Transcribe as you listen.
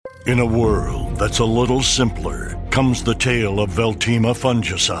In a world that's a little simpler, comes the tale of Veltima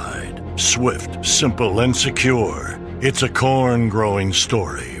fungicide. Swift, simple, and secure. It's a corn-growing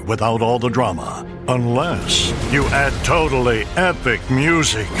story without all the drama. Unless you add totally epic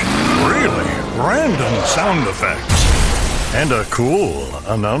music. Really random sound effects. And a cool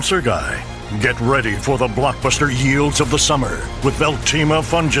announcer guy. Get ready for the blockbuster yields of the summer with Veltima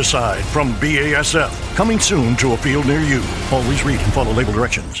fungicide from BASF. Coming soon to a field near you. Always read and follow label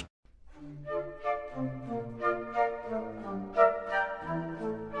directions.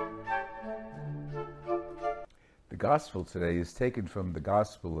 The gospel today is taken from the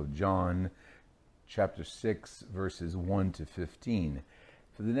Gospel of John, chapter 6, verses 1 to 15.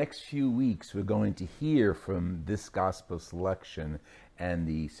 For the next few weeks, we're going to hear from this gospel selection and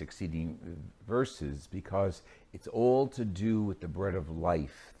the succeeding verses because it's all to do with the bread of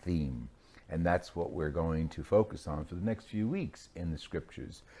life theme. And that's what we're going to focus on for the next few weeks in the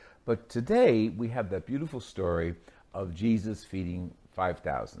scriptures. But today, we have that beautiful story of Jesus feeding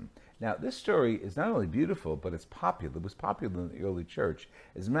 5,000. Now, this story is not only beautiful, but it's popular. It was popular in the early church.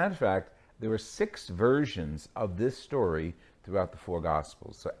 As a matter of fact, there were 6 versions of this story throughout the 4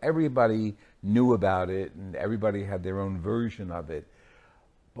 Gospels. So everybody knew about it, and everybody had their own version of it.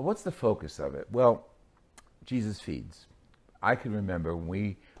 But what's the focus of it? Well, Jesus feeds. I can remember when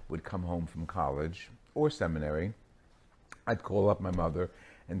we would come home from college or seminary, I'd call up my mother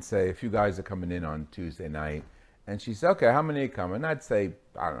and say, if you guys are coming in on Tuesday night, and she said, okay, how many are coming? I'd say,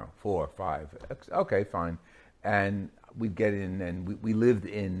 I don't know, 4 or 5. Okay, fine. And we'd get in, and we lived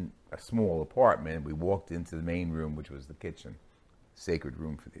in a small apartment. We walked into the main room, which was the kitchen, sacred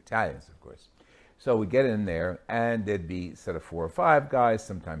room for the Italians, of course. So we get in there, and there'd be instead of 4 or 5 guys,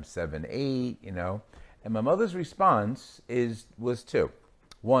 sometimes 7, 8, you know. And my mother's response was 2.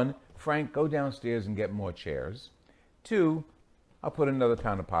 1, Frank, go downstairs and get more chairs. 2, I'll put another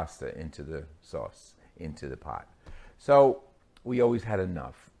pound of pasta into the sauce, into the pot. So we always had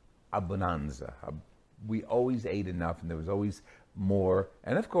enough, a bonanza. We always ate enough, and there was always more.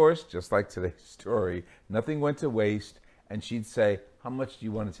 And of course, just like today's story, nothing went to waste. And she'd say, how much do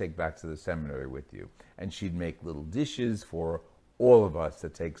you want to take back to the seminary with you? And she'd make little dishes for all of us to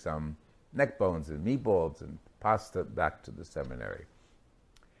take some neck bones and meatballs and pasta back to the seminary.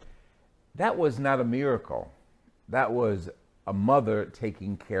 That was not a miracle. That was a mother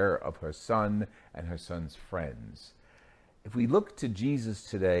taking care of her son and her son's friends. If we look to Jesus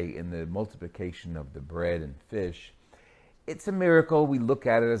today in the multiplication of the bread and fish, it's a miracle. We look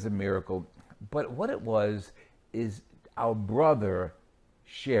at it as a miracle. But what it was is our brother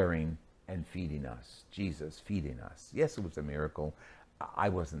sharing and feeding us, Jesus feeding us. Yes, it was a miracle. I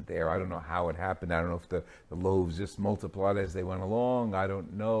wasn't there. I don't know how it happened. I don't know if the loaves just multiplied as they went along. I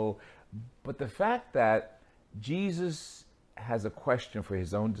don't know. But the fact that Jesus has a question for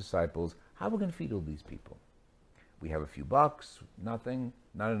his own disciples, how are we going to feed all these people? We have a few bucks, nothing,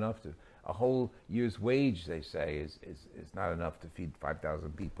 not enough to, a whole year's wage, they say, is not enough to feed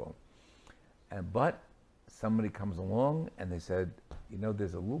 5,000 people. But somebody comes along and they said, you know,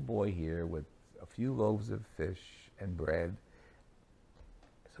 there's a little boy here with a few loaves of fish and bread.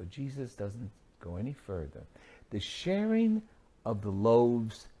 So Jesus doesn't go any further. The sharing of the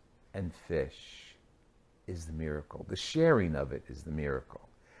loaves and fish is the miracle. The sharing of it is the miracle.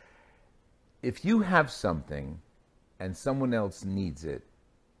 If you have something and someone else needs it,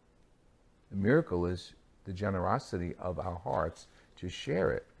 the miracle is the generosity of our hearts to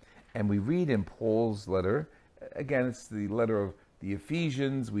share it. And we read in Paul's letter, again, it's the letter of the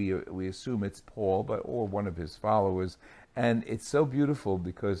Ephesians, we assume it's Paul, or one of his followers, and it's so beautiful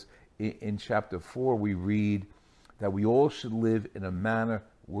because in chapter 4 we read that we all should live in a manner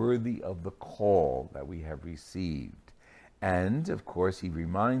worthy of the call that we have received. And, of course, he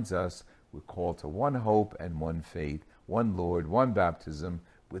reminds us we're called to one hope and one faith, one Lord, one baptism,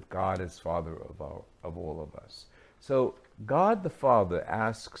 with God as Father of all of us. So God the Father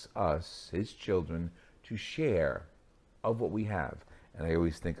asks us, his children, to share of what we have. And I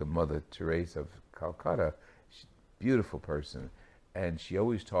always think of Mother Teresa of Calcutta, beautiful person, and she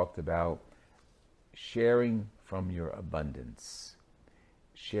always talked about sharing from your abundance,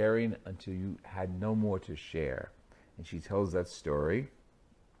 sharing until you had no more to share. And she tells that story.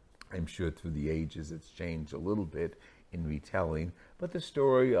 I'm sure through the ages it's changed a little bit in retelling, but the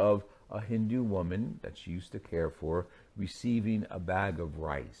story of a Hindu woman that she used to care for receiving a bag of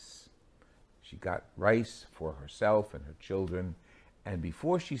rice. She got rice for herself and her children, and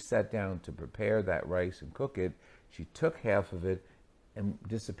before she sat down to prepare that rice and cook it, she took half of it and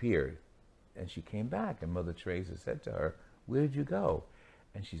disappeared. And she came back, and Mother Teresa said to her, "Where did you go?"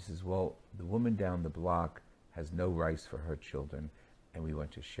 And she says, "Well, the woman down the block has no rice for her children, and we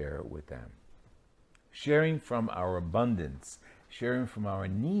want to share it with them. Sharing from our abundance, sharing from our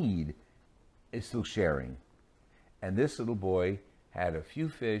need is still sharing. And this little boy had a few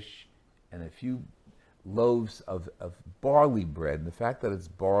fish and a few loaves of barley bread. And the fact that it's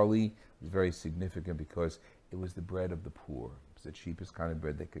barley was very significant because it was the bread of the poor. It's the cheapest kind of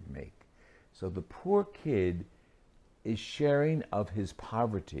bread they could make. So the poor kid is sharing of his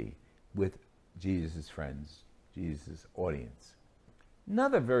poverty with Jesus' friends, Jesus' audience.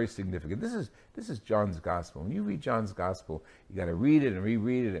 Another very significant, this is John's gospel. When you read John's gospel, you got to read it and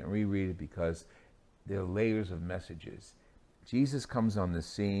reread it and reread it because there are layers of messages. Jesus comes on the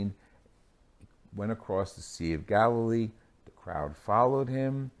scene, went across the Sea of Galilee, the crowd followed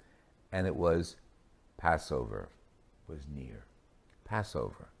him, and it was Passover was near.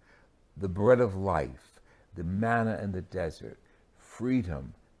 Passover, the bread of life, the manna in the desert,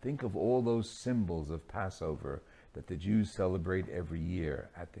 freedom. Think of all those symbols of Passover that the Jews celebrate every year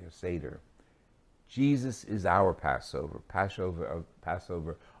at their Seder. Jesus is our Passover,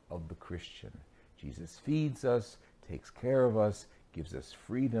 Passover of the Christian. Jesus feeds us, takes care of us, gives us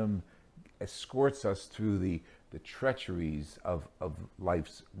freedom, escorts us through the treacheries of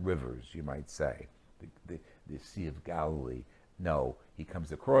life's rivers, you might say, the Sea of Galilee. No, he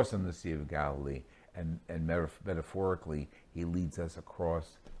comes across on the Sea of Galilee, and metaphorically, he leads us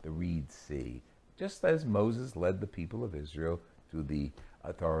across the Reed Sea, just as Moses led the people of Israel through the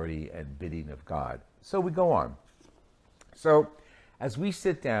authority and bidding of God. So we go on. So as we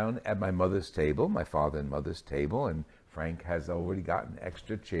sit down at my mother's table, my father and mother's table, and Frank has already gotten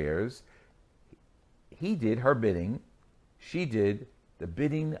extra chairs, he did her bidding. She did the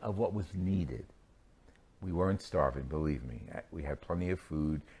bidding of what was needed. We weren't starving, believe me. We had plenty of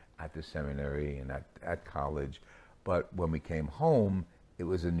food at the seminary and at college. But when we came home, it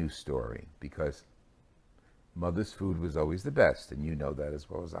was a new story because mother's food was always the best, and you know that as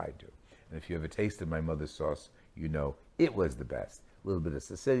well as I do. And if you ever tasted my mother's sauce, you know it was the best. A little bit of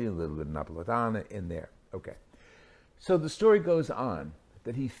Sicilian, a little bit of Napoletana in there. Okay. So the story goes on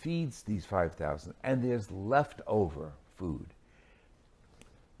that he feeds these 5,000, and there's leftover food.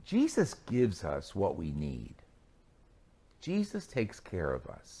 Jesus gives us what we need. Jesus takes care of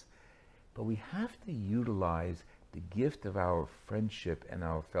us. But we have to utilize the gift of our friendship and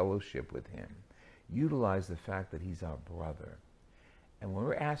our fellowship with him. Utilize the fact that he's our brother. And when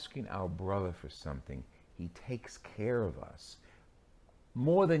we're asking our brother for something, he takes care of us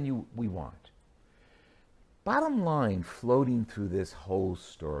more than we want. Bottom line, floating through this whole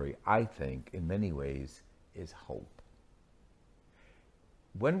story, I think, in many ways, is hope.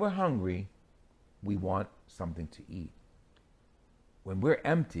 When we're hungry, we want something to eat. When we're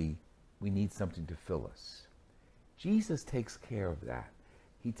empty, we need something to fill us. Jesus takes care of that.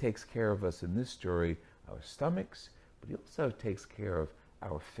 He takes care of us in this story, our stomachs, but he also takes care of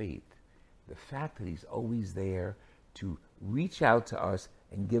our faith. The fact that he's always there to reach out to us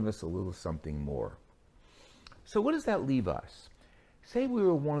and give us a little something more. So what does that leave us? Say we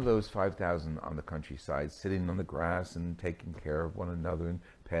were one of those 5,000 on the countryside, sitting on the grass and taking care of one another and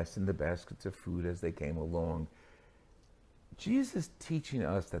passing the baskets of food as they came along. Jesus teaching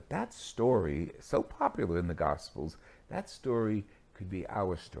us that story, so popular in the Gospels, that story could be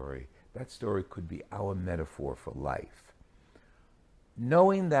our story. That story could be our metaphor for life.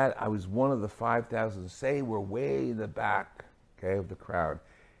 Knowing that I was one of the 5,000, say we're way in the back, okay, of the crowd,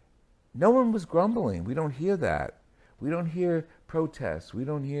 no one was grumbling. We don't hear that. We don't hear protests. We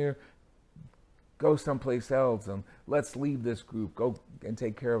don't hear go someplace else and let's leave this group, go and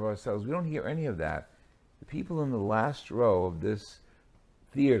take care of ourselves. We don't hear any of that. The people in the last row of this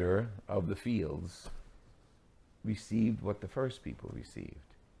theater of the fields received what the first people received.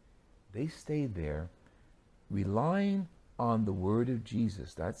 They stayed there relying on the word of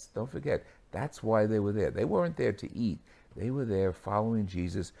Jesus. Don't forget, that's why they were there. They weren't there to eat. They were there following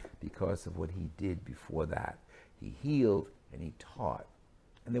Jesus because of what he did before that. He healed and he taught.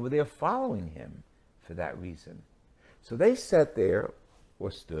 And they were there following him for that reason. So they sat there, or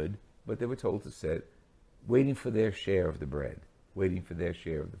stood, but they were told to sit, waiting for their share of the bread, waiting for their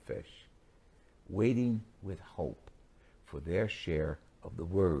share of the fish, waiting with hope for their share of the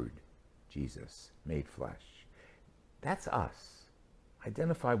word, Jesus made flesh. That's us.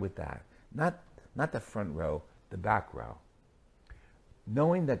 Identify with that. Not the front row, the back row.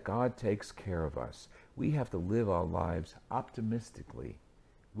 Knowing that God takes care of us, we have to live our lives optimistically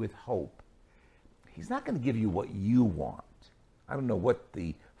with hope. He's not going to give you what you want. I don't know what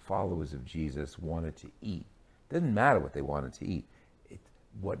the followers of Jesus wanted to eat. It didn't matter what they wanted to eat.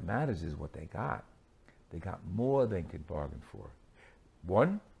 What matters is what they got. They got more than could bargain for.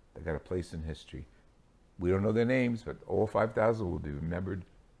 One, they got a place in history. We don't know their names, but all 5,000 will be remembered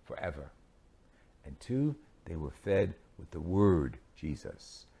forever. And 2, they were fed with the Word,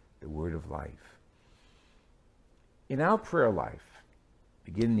 Jesus, the Word of life. In our prayer life,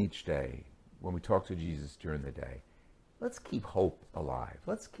 beginning each day, when we talk to Jesus during the day, let's keep hope alive.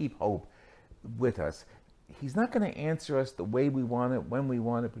 Let's keep hope with us. He's not going to answer us the way we want it, when we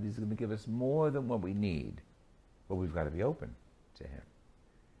want it, but he's going to give us more than what we need. But we've got to be open to him.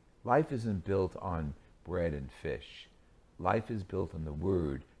 Life isn't built on bread and fish. Life is built on the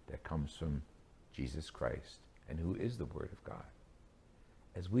Word that comes from Jesus Christ, and who is the Word of God.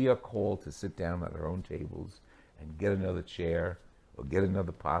 As we are called to sit down at our own tables and get another chair or get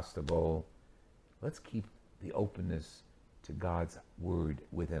another pasta bowl, let's keep the openness to God's Word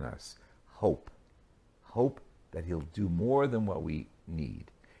within us. Hope. Hope that he'll do more than what we need.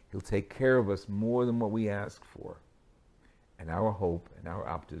 He'll take care of us more than what we ask for. And our hope and our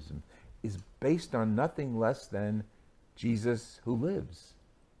optimism is based on nothing less than Jesus who lives,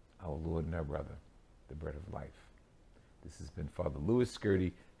 our Lord and our brother, the bread of life. This has been Father Louis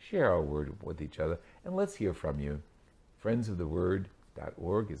Skirty. Share our word with each other, and let's hear from you.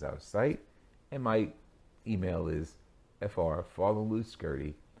 friendsoftheword.org is our site, and my email is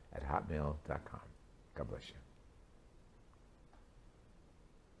frfatherlouskirty@hotmail.com. God bless you.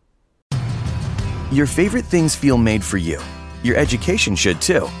 Your favorite things feel made for you. Your education should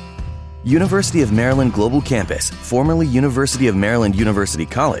too. University of Maryland Global Campus, formerly University of Maryland University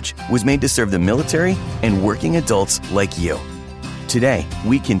College, was made to serve the military and working adults like you. Today,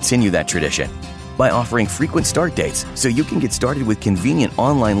 we continue that tradition by offering frequent start dates so you can get started with convenient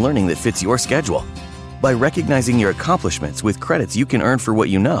online learning that fits your schedule. By recognizing your accomplishments with credits you can earn for what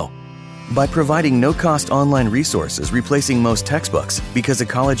you know. By providing no-cost online resources replacing most textbooks because a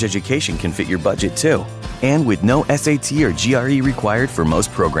college education can fit your budget too. And with no SAT or GRE required for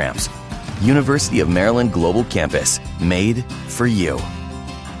most programs. University of Maryland Global Campus, made for you.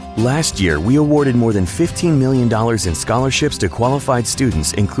 Last year, we awarded more than $15 million in scholarships to qualified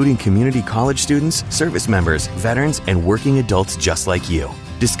students, including community college students, service members, veterans, and working adults just like you.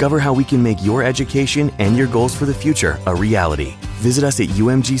 Discover how we can make your education and your goals for the future a reality. Visit us at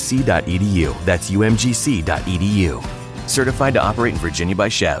umgc.edu. That's umgc.edu. Certified to operate in Virginia by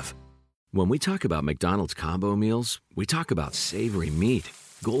Chev. When we talk about McDonald's combo meals, we talk about savory meat,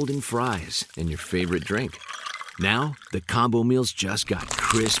 golden fries, and your favorite drink. Now, the combo meals just got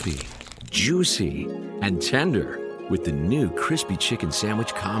crispy, juicy, and tender with the new Crispy Chicken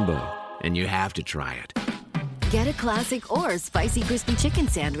Sandwich Combo. And you have to try it. Get a classic or spicy crispy chicken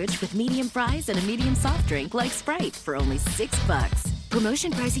sandwich with medium fries and a medium soft drink like Sprite for only $6.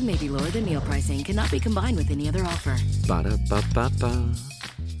 Promotion pricing may be lower than meal pricing. Cannot be combined with any other offer. Ba-da-ba-ba-ba.